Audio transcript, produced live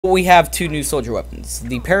We have two new soldier weapons,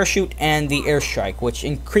 the parachute and the airstrike, which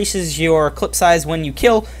increases your clip size when you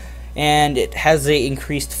kill, and it has a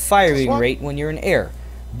increased firing rate when you're in air.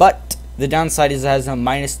 But the downside is it has a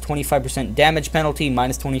minus 25% damage penalty,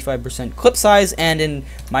 minus 25% clip size, and in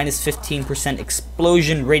minus 15%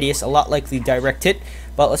 explosion radius, a lot like the direct hit.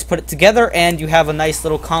 But let's put it together, and you have a nice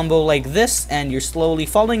little combo like this, and you're slowly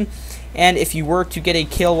falling. And if you were to get a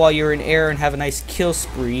kill while you're in air and have a nice kill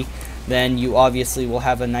spree, then you obviously will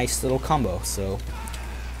have a nice little combo. So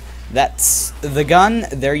that's the gun.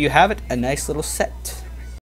 There you have it, a nice little set.